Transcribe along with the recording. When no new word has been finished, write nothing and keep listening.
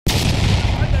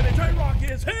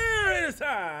J-Rocc is here. It is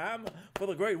time for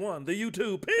the great one, the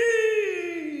YouTube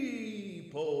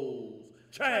People's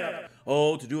Champ.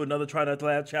 Oh, to do another Try Not to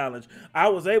Laugh challenge. I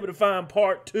was able to find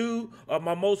part 2 of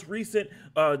my most recent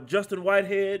Justin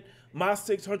Whitehead, my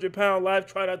 600-pound life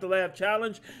Try Not to Laugh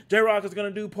challenge. J-Rocc is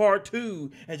going to do part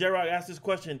 2. And J-Rocc asked this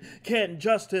question: can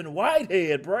Justin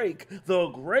Whitehead break the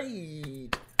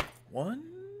great one?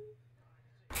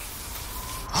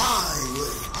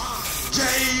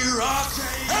 J-Rocc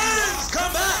has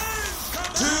come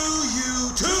back to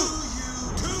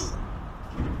YouTube.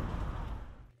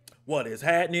 What is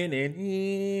happening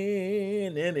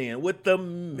in with the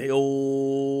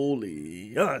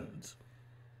millions?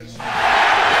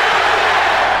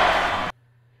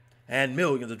 And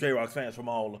millions of J-Rocc fans from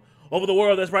all over the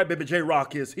world. That's right, baby.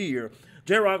 J-Rocc is here.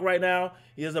 J-Rocc right now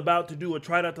is about to do a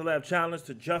Try Not to Laugh challenge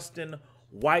to Justin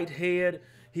Whitehead.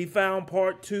 He found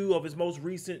part 2 of his most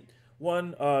recent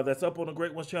one that's up on the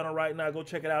Great Ones channel right now. Go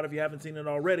check it out if you haven't seen it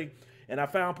already. And I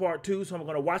found part 2, so I'm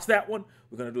going to watch that one.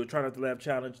 We're going to do a Try Not to Laugh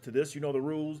challenge to this. You know the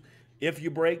rules. If you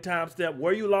break, time step,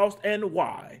 where you lost and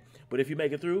why. But if you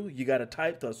make it through, you got to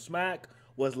type the smack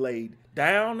was laid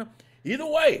down. Either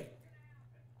way,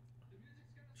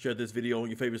 share this video on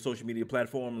your favorite social media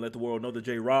platform and let the world know that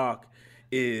J-Rocc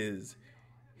is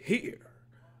here.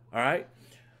 All right?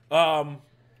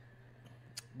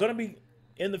 Gonna be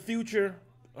in the future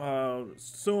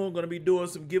soon gonna be doing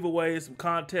some giveaways, some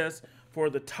contests for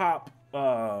the top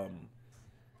top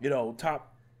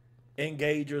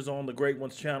engagers on the Great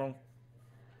Ones channel.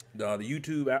 The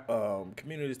YouTube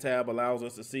communities tab allows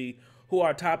us to see who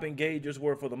our top engagers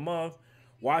were for the month,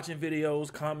 watching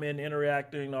videos, commenting,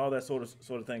 interacting, all that sort of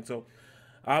thing. So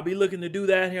I'll be looking to do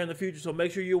that here in the future, so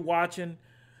make sure you're watching,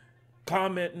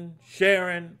 commenting,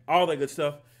 sharing, all that good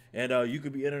stuff. And you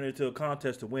could be entered into a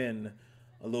contest to win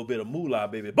a little bit of moolah,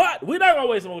 baby. But we're not going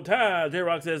to waste more time.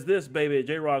 J-Rocc says this, baby.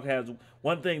 J-Rocc has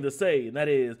one thing to say, and that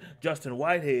is Justin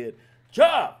Whitehead,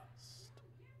 just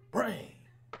bring.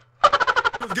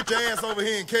 Get your ass over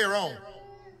here and carry on.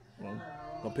 Well,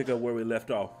 gonna pick up where we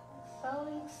left off.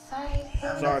 So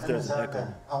excited. Sorry if there's an echo.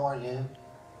 How are you?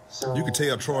 So, You can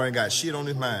tell Troy ain't got shit on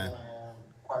his mind.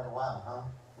 Quite a while, huh?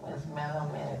 It's been a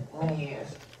minute, many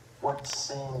years. What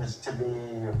seems to be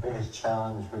your biggest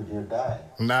challenge with your diet?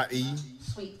 Not eat.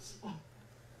 Sweets.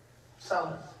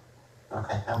 Sodas.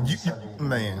 Okay, how much soda you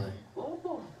man.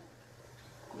 Ooh.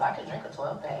 I could drink a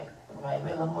 12-pack. Maybe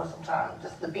a little more sometimes.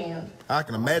 Just depends. I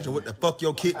can imagine what the fuck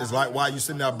your kitten is like while you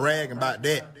sitting there bragging about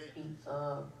that.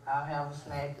 Pizza. I'll have a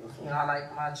snack. I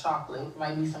like my chocolate.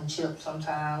 Maybe some chips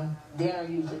sometimes. Dinner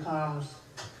usually comes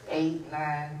 8,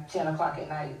 9, 10 o'clock at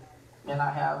night. Then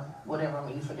I have whatever I'm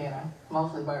eating for dinner.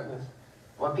 Mostly burgers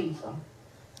or pizza.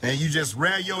 And you just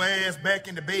ran your ass back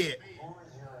into bed. Who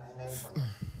is your neighbor?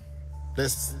 That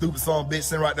stupid son of a bitch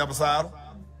sitting right there beside him.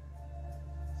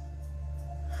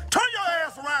 Turn your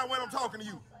ass around when I'm talking to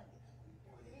you.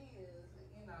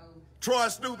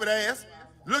 Troy's stupid ass.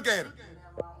 Look at him.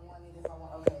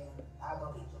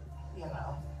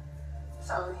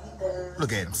 So he does.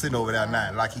 Look at him sitting over there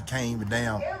now like he came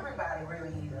down. Everybody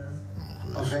really does.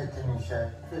 Okay,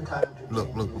 Tanisha, good time to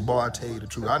Look, boy, I tell you the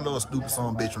truth. I know a stupid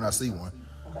son of a bitch when I see one.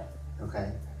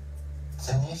 Okay.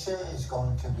 Tanisha is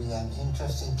going to be an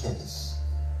interesting case.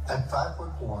 At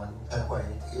 5'1", her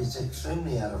weight is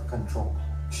extremely out of control.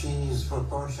 She is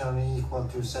proportionally equal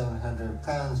to 700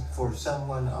 pounds for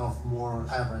someone of more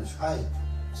average height.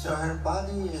 So her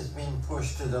body is being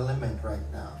pushed to the limit right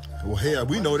now. Well, hell,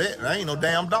 we know that. I ain't no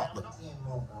damn doctor.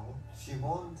 She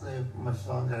won't live much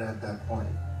longer at that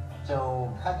point.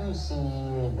 So how do you see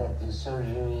that the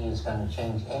surgery is going to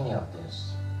change any of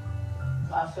this?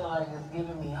 I feel like it's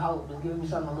giving me hope. It's giving me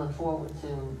something to look forward to,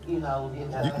 You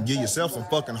can give yourself some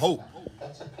fucking hope.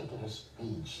 That's a picture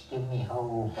speech. Give me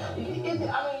hope. Give me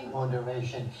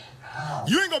motivation. How?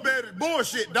 You ain't gonna be able to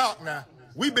bullshit, doc, now.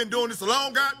 We've been doing this a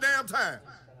long goddamn time.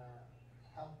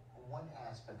 Help one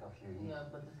aspect of you. Yeah,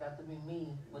 but it's got to be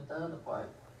me with the other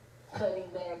part. Cutting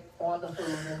back on the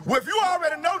food. Well, if you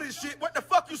already know this shit, what the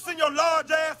fuck you send your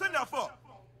large ass in there for?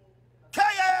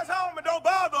 Carry your ass home and don't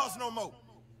bother us no more.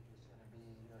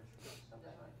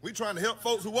 We trying to help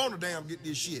folks who want to damn get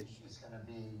this shit. It's going to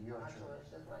be your choice.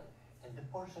 And the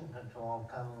portion control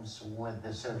comes with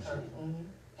the surgery.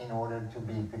 In order to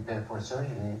be prepared for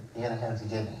surgery, you're going to have to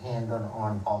get hands-on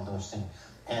on all those things.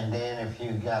 And then if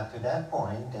you got to that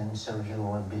point, then surgery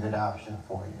would be the option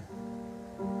for you.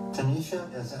 Tanisha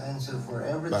has an answer for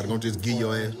everything. About to go just give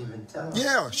your ass.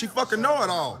 Yeah, she fucking know it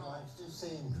all.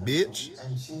 Bitch.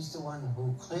 And she's the one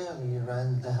who clearly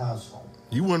ran the household.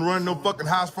 You wouldn't run no fucking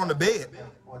house from the bed.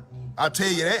 I'll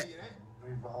tell you that.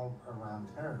 Revolve around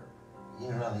her. you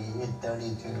really hit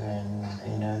 32 and,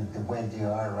 you know, the weight you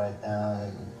are right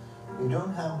now, you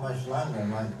don't have much longer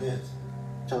like this.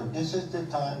 So this is the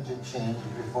time to change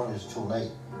before it's too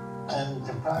late. And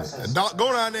the process... Doc,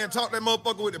 go down there and talk to that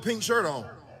motherfucker with the pink shirt on.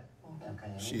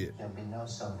 Okay, Shit. There'll be no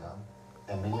soda.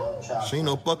 There'll be no chocolate. She ain't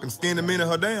no fucking skinny minute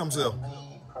her damn self.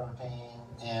 Only protein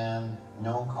and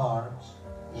no carbs.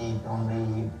 Eat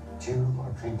only 2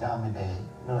 or 3 times a day.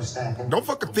 No stacking. Don't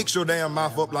fucking fix your damn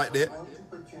mouth up like that.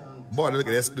 Boy, look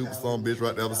at that stupid son bitch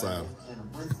right the other side.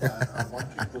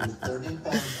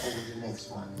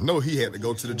 No, he had to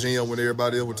go to the gym when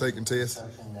everybody else was taking tests.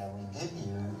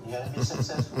 You gotta be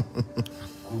successful.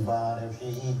 But if you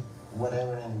eat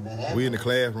whatever in bed, We in the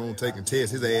classroom taking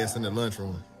tests, his ass in the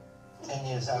lunchroom. 10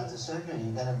 years after surgery,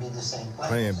 you're gonna be the same place.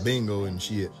 Playing bingo and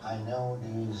shit. I know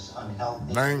these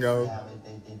unhealthy Bingo. habits,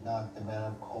 they did not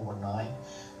develop overnight.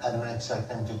 I don't expect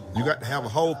them to. You got to have a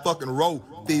whole fucking row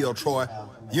filled, Troy.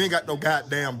 You ain't got no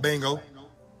goddamn bingo.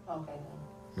 Okay.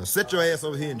 Now sit your ass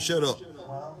over here and shut up.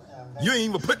 You ain't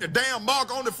even put the damn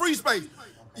mark on the free space.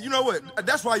 You know what?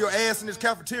 That's why your ass in this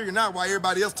cafeteria now, while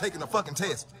everybody else taking a fucking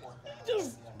test.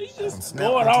 He's just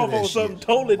going off on something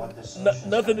totally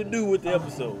nothing to do with the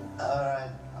episode. All right,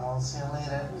 I'll see you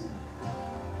later.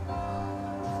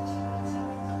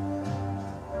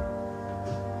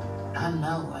 I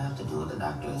know I have to do what the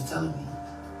doctor is telling me.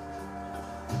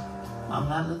 I'm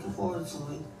not looking forward to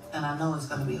it, and I know it's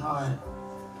going to be hard.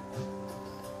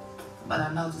 But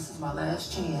I know this is my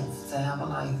last chance to have a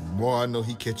life. Boy, I know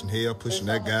he catching hell pushing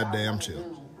that goddamn chip.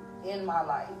 In my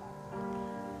life.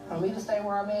 For me to stay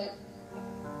where I'm at,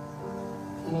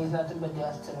 it means nothing but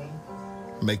death to me.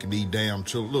 Making these damn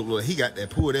children. Look, he got that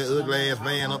pull that ugly ass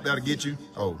van up there to get you.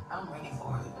 Oh. I'm ready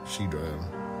for it. She driving.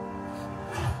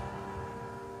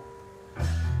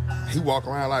 He walk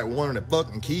around like one of the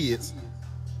fucking kids.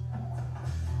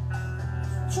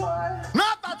 Troy. No,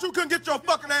 I thought you couldn't get your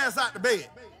fucking ass out the bed.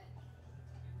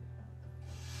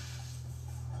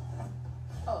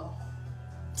 Oh.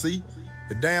 See?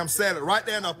 The damn salad right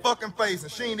there in her fucking face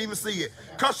and she ain't even see it.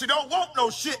 Cause she don't want no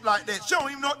shit like that. She don't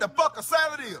even know what the fuck a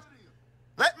salad is.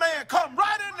 That man come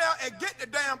right in there and get the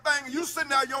damn thing and you sitting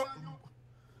there,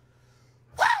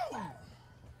 Woo!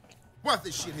 What's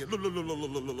this shit here? Look,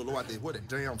 what this? What a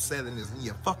damn salad is in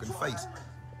your fucking face.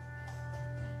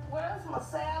 Where's my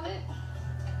salad?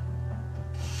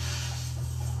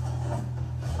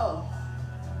 Oh.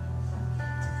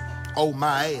 Oh,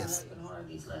 my ass. I've been hard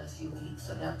these last few weeks,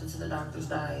 adapted to the doctor's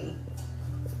diet.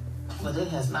 But it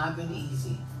has not been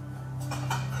easy.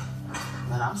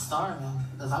 But I'm starving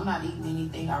because I'm not eating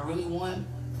anything I really want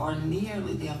or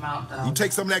nearly the amount that You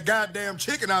take some of that goddamn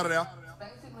chicken out of there.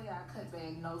 Basically, I cut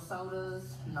back no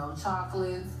sodas, no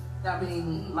chocolates. I've been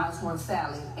eating lots more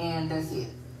salad, and that's it.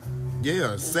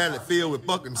 Yeah, salad filled with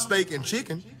fucking steak and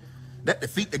chicken. That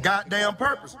defeat the goddamn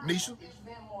purpose, Nisha. It's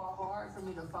been more hard for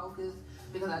me to focus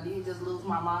because I did just lose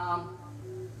my mom.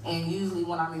 And usually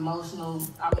when I'm an emotional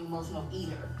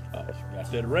eater.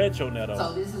 Got that ranch on that.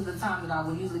 So this is the time that I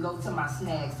would usually go to my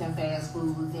snacks and fast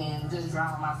foods and just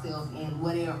drown myself in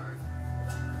whatever.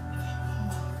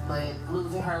 But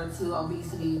losing her to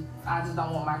obesity, I just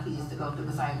don't want my kids to go through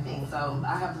the same thing. So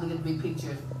I have to look at the big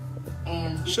picture.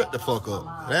 And shut the fuck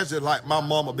up. That's just like my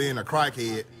mama being a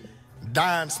crackhead,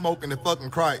 dying smoking the fucking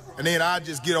crack, and then I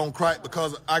just get on crack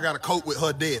because I gotta cope with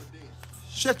her death.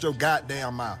 Shut your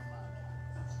goddamn mouth.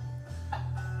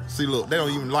 See, look, they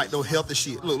don't even like no healthy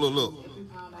shit. Look.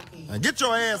 Now get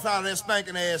your ass out of that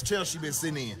stinking ass chair she been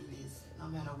sitting in.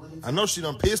 I know she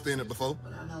done pissed in it before.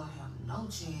 But I know I have no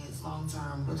chance long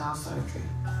term without surgery.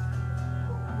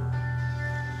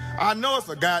 I know it's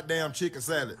a goddamn chicken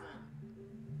salad.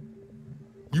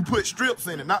 You put strips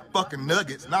in it, not fucking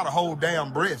nuggets, not a whole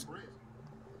damn breast.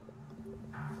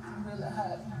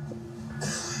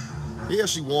 Yeah,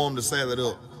 she warmed the salad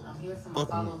up.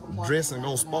 Fucking dressing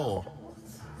gonna spoil.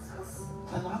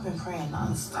 And I've been praying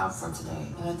nonstop for today,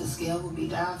 and that the scale will be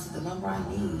down to the number I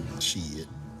need. Shit.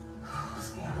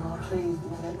 Lord, please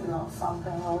give me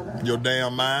something, Lord. Your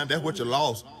damn mind, that's what you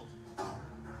lost.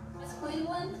 Miss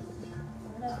Cleveland?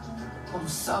 I'm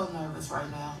so nervous right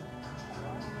now.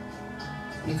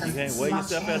 Because You can't weigh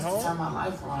yourself at home? to turn my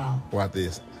life around. Watch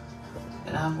this.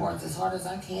 And I've worked as hard as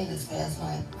I can this past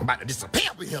month. I'm about to disappear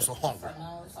up in here so hungry. But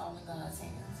now it's all in God's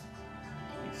hands.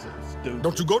 So stupid.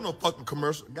 Don't you go no fucking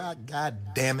commercial. God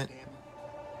damn it.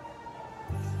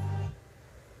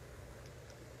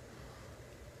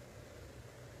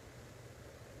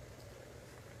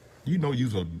 You know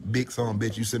you's a big son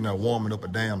bitch. You sitting there warming up a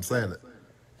damn salad.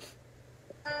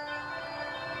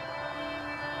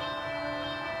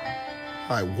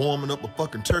 Like warming up a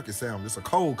fucking turkey sandwich. It's a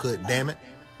cold cut, damn it.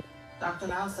 Dr.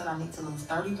 Now said I need to lose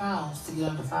 30 pounds to get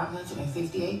up to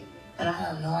 558, and I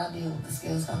have no idea what the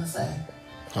scale's gonna say.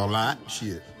 A lot?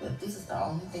 Shit. But this is the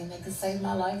only thing that can save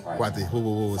my life right Right now. there.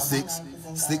 Whoa. So my life is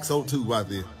in 602 right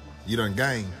there. You done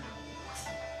gained.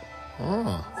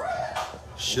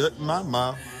 Shut my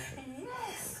mouth.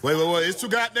 Yes. Wait. It's too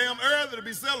goddamn early to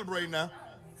be celebrating now.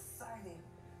 I'm excited.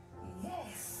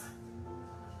 Yes.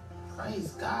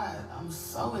 Praise God. I'm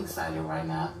so excited right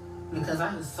now because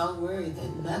I was so worried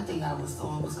that nothing I was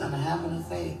doing was going to have an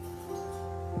effect.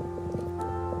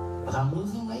 But I'm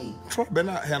losing weight. Troy better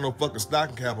not have no fucking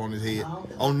stocking cap on his head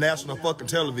on national fucking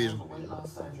television. Weight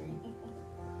loss surgery.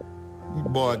 You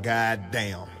boy,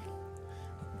 goddamn.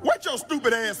 Wait your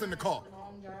stupid ass in the car.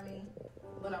 Long journey,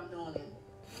 but I'm doing it.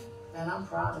 And I'm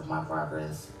proud of my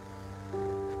progress.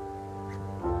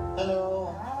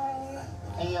 Hello. Hi.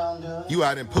 How y'all doing? You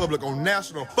out in public on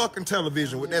national fucking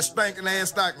television with that stinking ass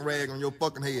stocking rag on your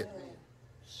fucking head.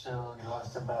 So you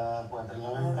lost about, what,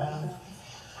 11 pounds?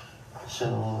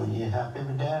 So you happy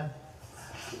with that?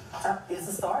 It's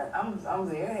a start. I'm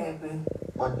very happy.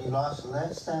 But you lost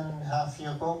less than half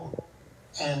your goal.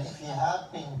 And if you had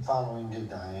been following the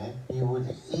diet, you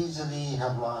would easily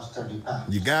have lost 30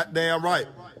 pounds. You goddamn right.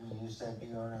 You said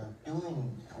you're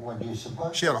doing what you're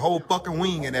supposed She had a whole fucking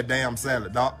wing in that damn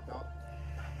salad, doc. to.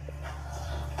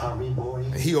 Are we boring?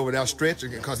 And he over there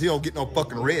stretching it because he don't get no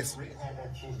fucking rest. And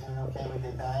that she's doing okay with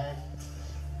the diet?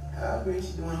 I agree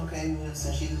she's doing okay with it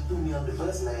since she just threw me up the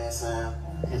bus last time.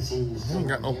 It's easy. He ain't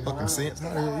got no fucking sense.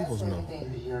 How the hell you supposed to know?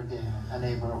 You're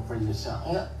unable for yourself.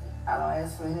 Yep. I don't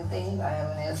ask for anything. I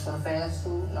haven't asked for fast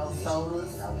food, no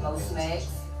sodas, no snacks.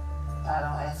 I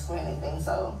don't ask for anything,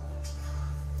 so.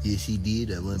 Yeah, she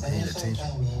did. I wasn't paying Tanisha attention.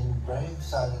 came in very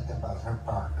excited about her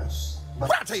progress. But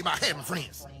What I tell you about having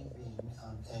friends? being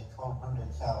on a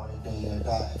 1,200 calorie a day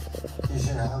diet, she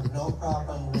should have no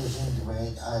problem losing the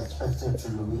weight I expect her to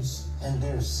lose. And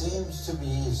there seems to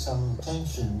be some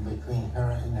tension between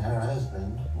her and her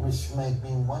husband, which made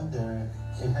me wonder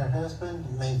if her husband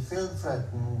may feel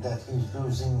threatened that he's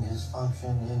losing his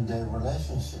function in their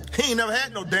relationship. He ain't never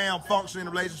had no damn function in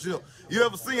a relationship. You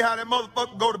ever seen how that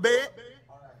motherfucker go to bed?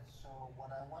 Alright, so what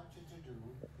I want you to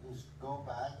do is go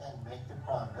back and make the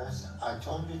progress I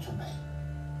told you to make.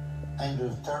 And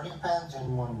lose 30 pounds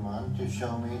in 1 month to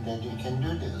show me that you can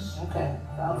do this. Okay,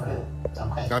 sounds good.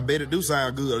 Okay. I bet it do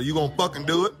sound good. Are you gonna fucking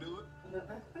do it?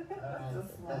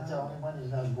 That's the only one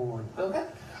who's on board. Okay.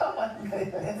 Oh my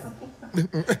goodness.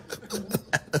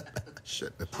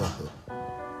 Shut the fuck up.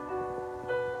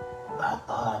 I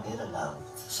thought I did enough.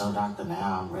 So, Doctor,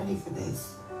 now I'm ready for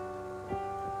this.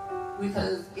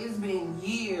 Because it's been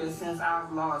years since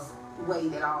I've lost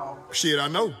weight at all. Shit, I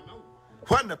know.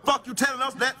 What in the fuck you telling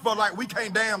us that for like we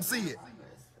can't damn see it?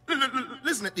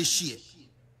 Listen at this shit.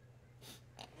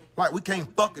 Like we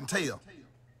can't fucking tell.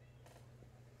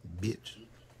 Bitch.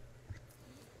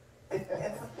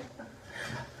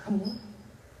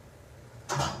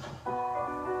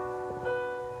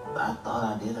 I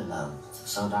thought I did enough.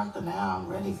 So, Doctor, now I'm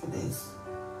ready for this.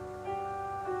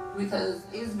 Because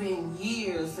it's been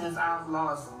years since I've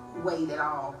lost weight at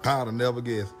all. I'd have never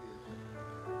guessed.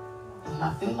 And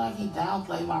I feel like he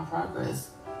downplayed my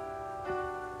progress.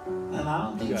 And I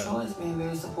don't think Troy's being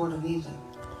very supportive either.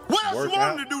 What else Work you want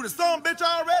out. him to do? The some bitch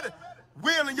already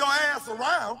wheeling your ass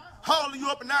around, hauling you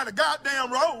up and down the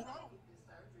goddamn road.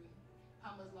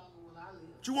 How much longer will I live?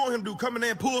 What you want him to do? Come in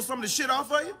there and pull some of the shit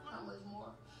off of you? How much more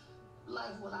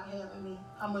life will I have in me?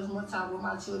 How much more time will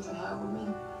my children have with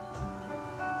me?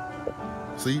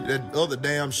 See, that other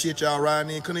damn shit y'all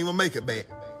riding in couldn't even make it back.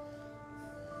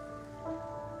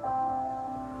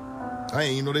 I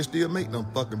ain't even know they still make them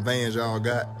fucking vans y'all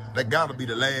got. That gotta be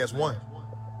the last one.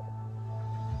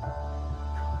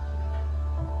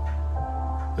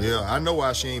 Yeah, I know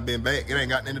why she ain't been back. It ain't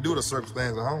got nothing to do with the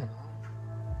circumstance at home.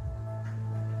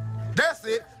 That's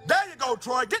it. There you go,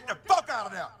 Troy. Get the fuck out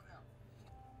of there.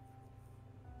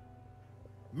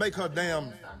 Make her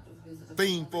damn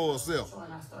theme for herself. Troy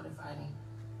and I started fighting.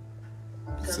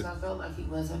 Because I felt like he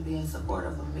wasn't being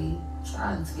supportive of me,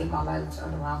 trying to get my life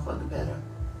turned around for the better.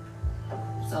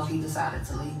 So he decided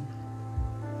to leave.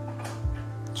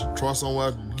 Troy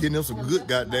somewhere getting him some good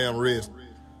goddamn rest.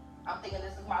 I'm thinking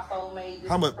this is my soulmate.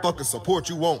 How much fucking support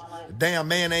you want? The damn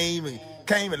man ain't even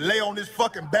came and lay on his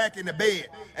fucking back in the bed.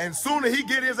 And soon as he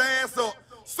get his ass up,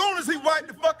 soon as he wipe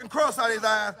the fucking crust out of his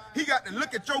eyes, he got to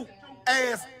look at your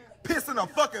ass pissing a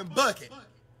fucking bucket.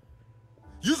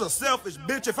 You's a selfish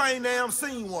bitch if I ain't damn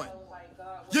seen one.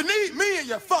 You need me in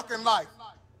your fucking life.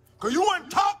 Cause you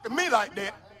wouldn't talk to me like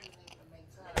that.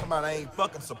 Come on, I ain't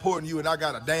fucking supporting you and I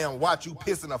gotta damn watch you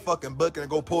piss in a fucking bucket and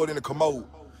go pour it in the commode.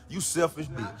 You selfish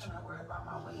bitch. I'm not worried about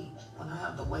my weight.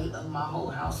 have the weight of my whole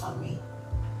house on me.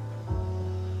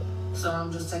 So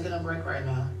I'm just taking a break right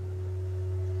now.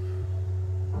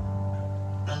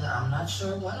 And I'm not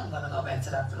sure when I'm gonna go back to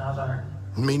that kindergarten.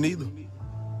 Me neither.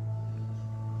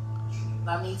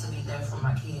 I need to be there for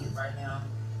my kids right now.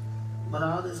 But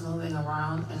all this moving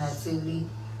around and activity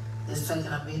is taking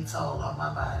a big toll on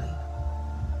my body.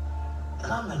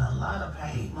 And I'm in a lot of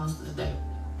pain most of the day.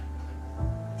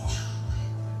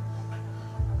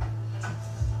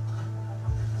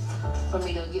 For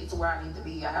me to get to where I need to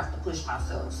be, I have to push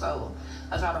myself. So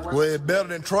I try to work. Well, it's better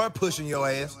than Troy pushing your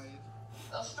ass.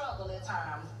 A struggle at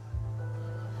times.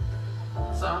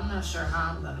 So I'm not sure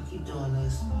how I'm gonna keep doing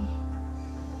this.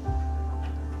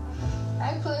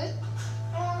 Hey, Put.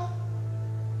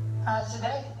 How's your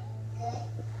day? Good.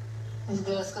 Did you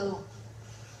do at school?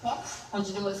 Yes. What'd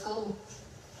you do at school?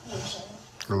 Usually.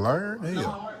 Learn? No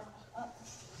Hell. homework?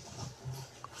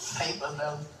 Papers,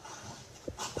 though.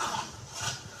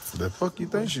 The fuck you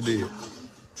think she did?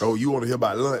 Oh, you want to hear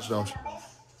about lunch, don't you?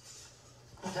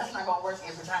 That's not gonna work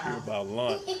every time. About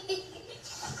lunch.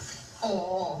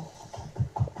 Oh.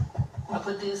 I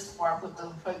put this where I put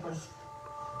the papers.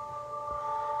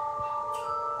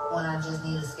 When I just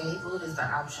need escape food is the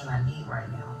option I need right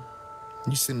now.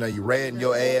 You sitting there, you ratting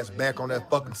your ass back on that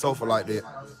fucking sofa like that.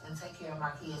 And take care of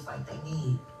my kids like they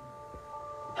need.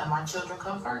 And my children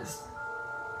come first.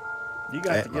 You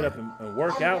got to get up and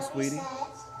work out, sweetie.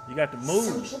 You got to Some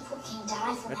move. people can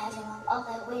die from having all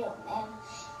that weight on them.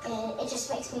 And it just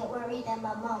makes me worried that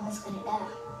my mom is gonna die.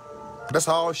 That's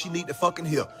all she need to fucking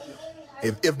hear.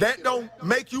 If that don't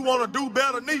make you want to do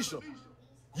better, Nisha,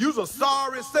 you's a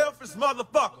sorry, selfish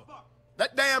motherfucker.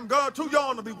 That damn girl too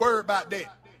young to be worried about that.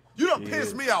 You done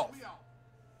pissed me off.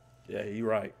 Yeah, you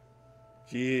right.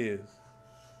 She is.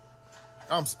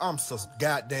 I'm so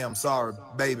goddamn sorry,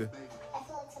 baby. I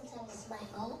feel like sometimes it's my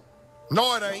fault.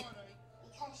 No, it ain't.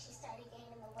 Because she started gaining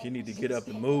the weight. She need to get up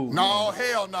and move. No,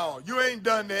 hell no. You ain't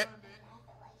done that. I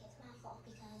feel like it's my fault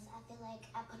because I feel like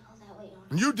I put all that weight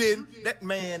on. You didn't. That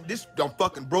man, this done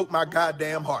fucking broke my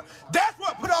goddamn heart. That's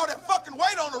what put all that fucking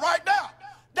weight on her right now.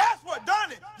 That's what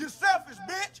done it. You selfish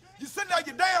bitch. You sitting there,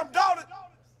 your damn daughter.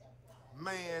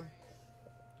 Man,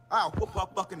 I'll whoop her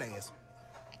fucking ass.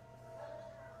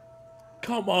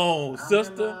 Come on, I'm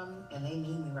sister. their mom, and they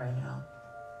need me right now.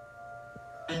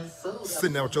 And food.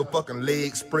 Sitting there with your fucking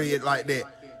legs spread like that.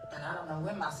 And I don't know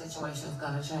when my situation is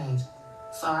gonna change.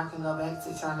 So I can go back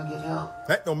to trying to get help.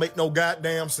 That don't make no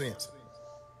goddamn sense.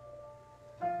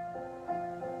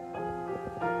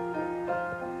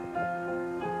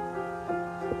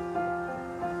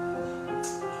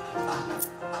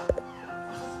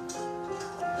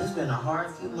 It's been a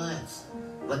hard few months,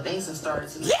 but things have started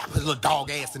to. Yeah, put a little dog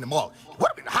ass in the mug.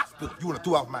 What in the hospital? You wanna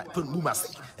throw off my, move my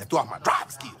seat and throw off my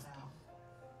driver's skills.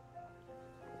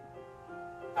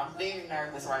 I'm very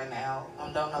nervous right now.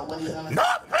 I don't know what he's gonna No,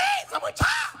 please, I'm with you.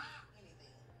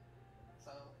 anything.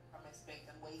 So I'm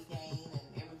expecting weight gain and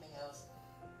everything else.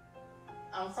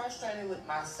 I'm frustrated with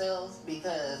myself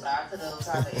because I could have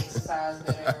tried to exercise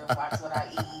better, watch what I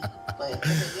eat, but if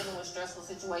they're dealing with stressful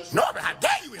situations. No, but how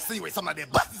dare you insinuate something like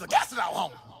that? Buses are gassing out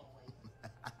home.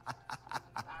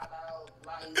 I know,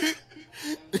 like, everything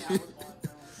I was going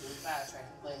through was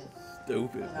sidetracking, but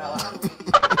Stupid. you know, I'm really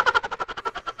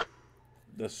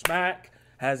The smack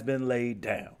has been laid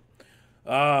down.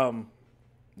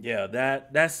 Yeah,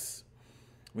 that's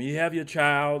when you have your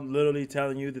child literally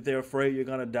telling you that they're afraid you're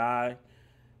gonna die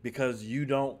because you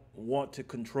don't want to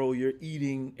control your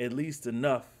eating at least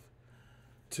enough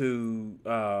to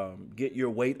get your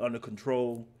weight under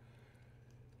control.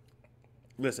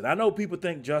 Listen, I know people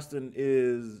think Justin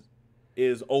is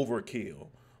overkill,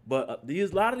 but a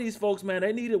lot of these folks, man,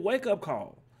 they need a wake-up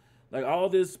call. Like all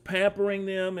this pampering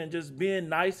them and just being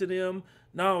nice to them.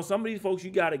 No, some of these folks,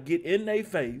 you got to get in their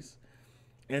face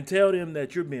and tell them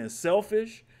that you're being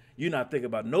selfish. You're not thinking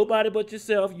about nobody but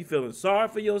yourself. You feeling sorry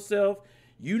for yourself.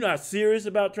 You're not serious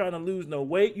about trying to lose no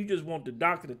weight. You just want the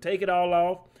doctor to take it all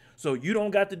off so you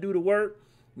don't got to do the work.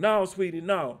 No, sweetie,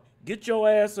 no. Get your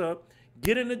ass up.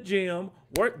 Get in the gym.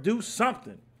 Work. Do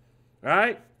something.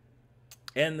 Right?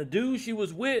 And the dude she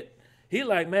was with, he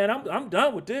like, man, I'm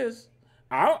done with this.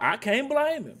 I can't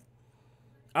blame him.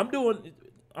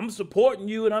 I'm supporting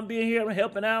you and I'm being here and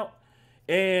helping out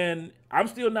and I'm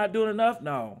still not doing enough.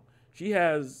 No, she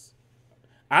has,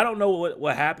 I don't know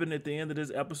what happened at the end of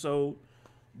this episode,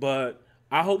 but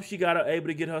I hope she got able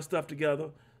to get her stuff together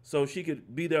so she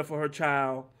could be there for her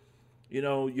child. You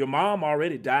know, your mom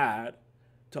already died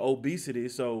to obesity.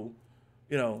 So,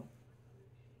 you know,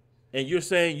 and you're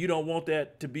saying you don't want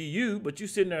that to be you, but you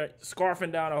sitting there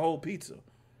scarfing down a whole pizza.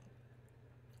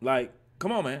 Like,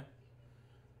 come on, man.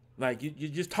 Like you're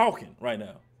just talking right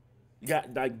now. You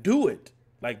got like do it.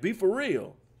 Like be for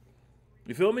real.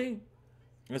 You feel me?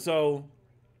 And so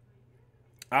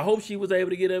I hope she was able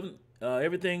to get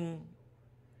everything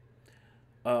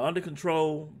under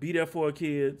control. Be there for her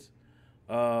kids.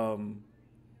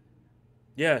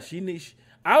 Yeah, she needs.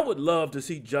 I would love to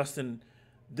see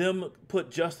them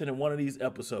put Justin in one of these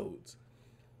episodes.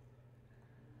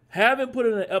 Have him put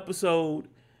in an episode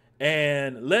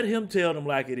and let him tell them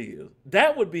like it is.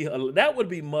 That would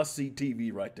be must see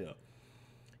TV right there.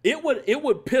 It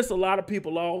would piss a lot of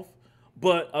people off,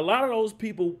 but a lot of those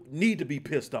people need to be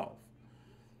pissed off.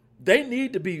 They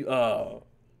need to be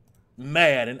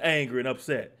mad and angry and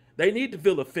upset. They need to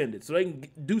feel offended so they can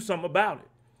do something about it.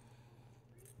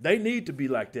 They need to be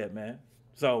like that, man.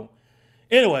 So,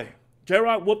 anyway,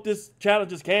 J-Rocc whooped this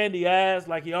challenger's candy ass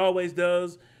like he always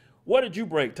does. What did you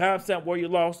break? Timestamp where you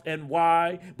lost and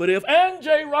why. But if and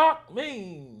J-Rocc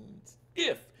means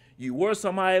if you were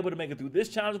somehow able to make it through this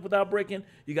challenge without breaking,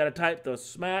 you got to type the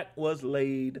smack was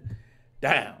laid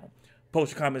down.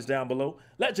 Post your comments down below.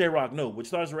 Let J-Rocc know which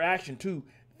starts reaction to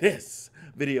this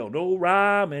video. No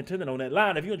rhyme intended on that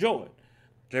line. If you enjoyed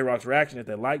J-Rocc's reaction, hit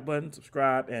that like button,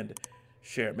 subscribe, and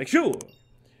share. Make sure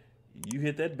you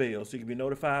hit that bell so you can be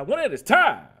notified when it is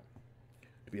time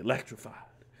to be electrified.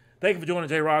 Thank you for joining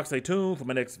J-Rocc. Stay tuned for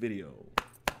my next video.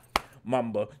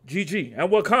 Mamba, GG,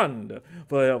 and Wakanda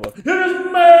forever. It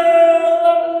is man.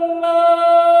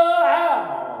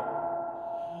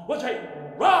 What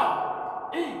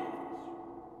J-Rocc is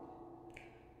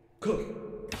cooking.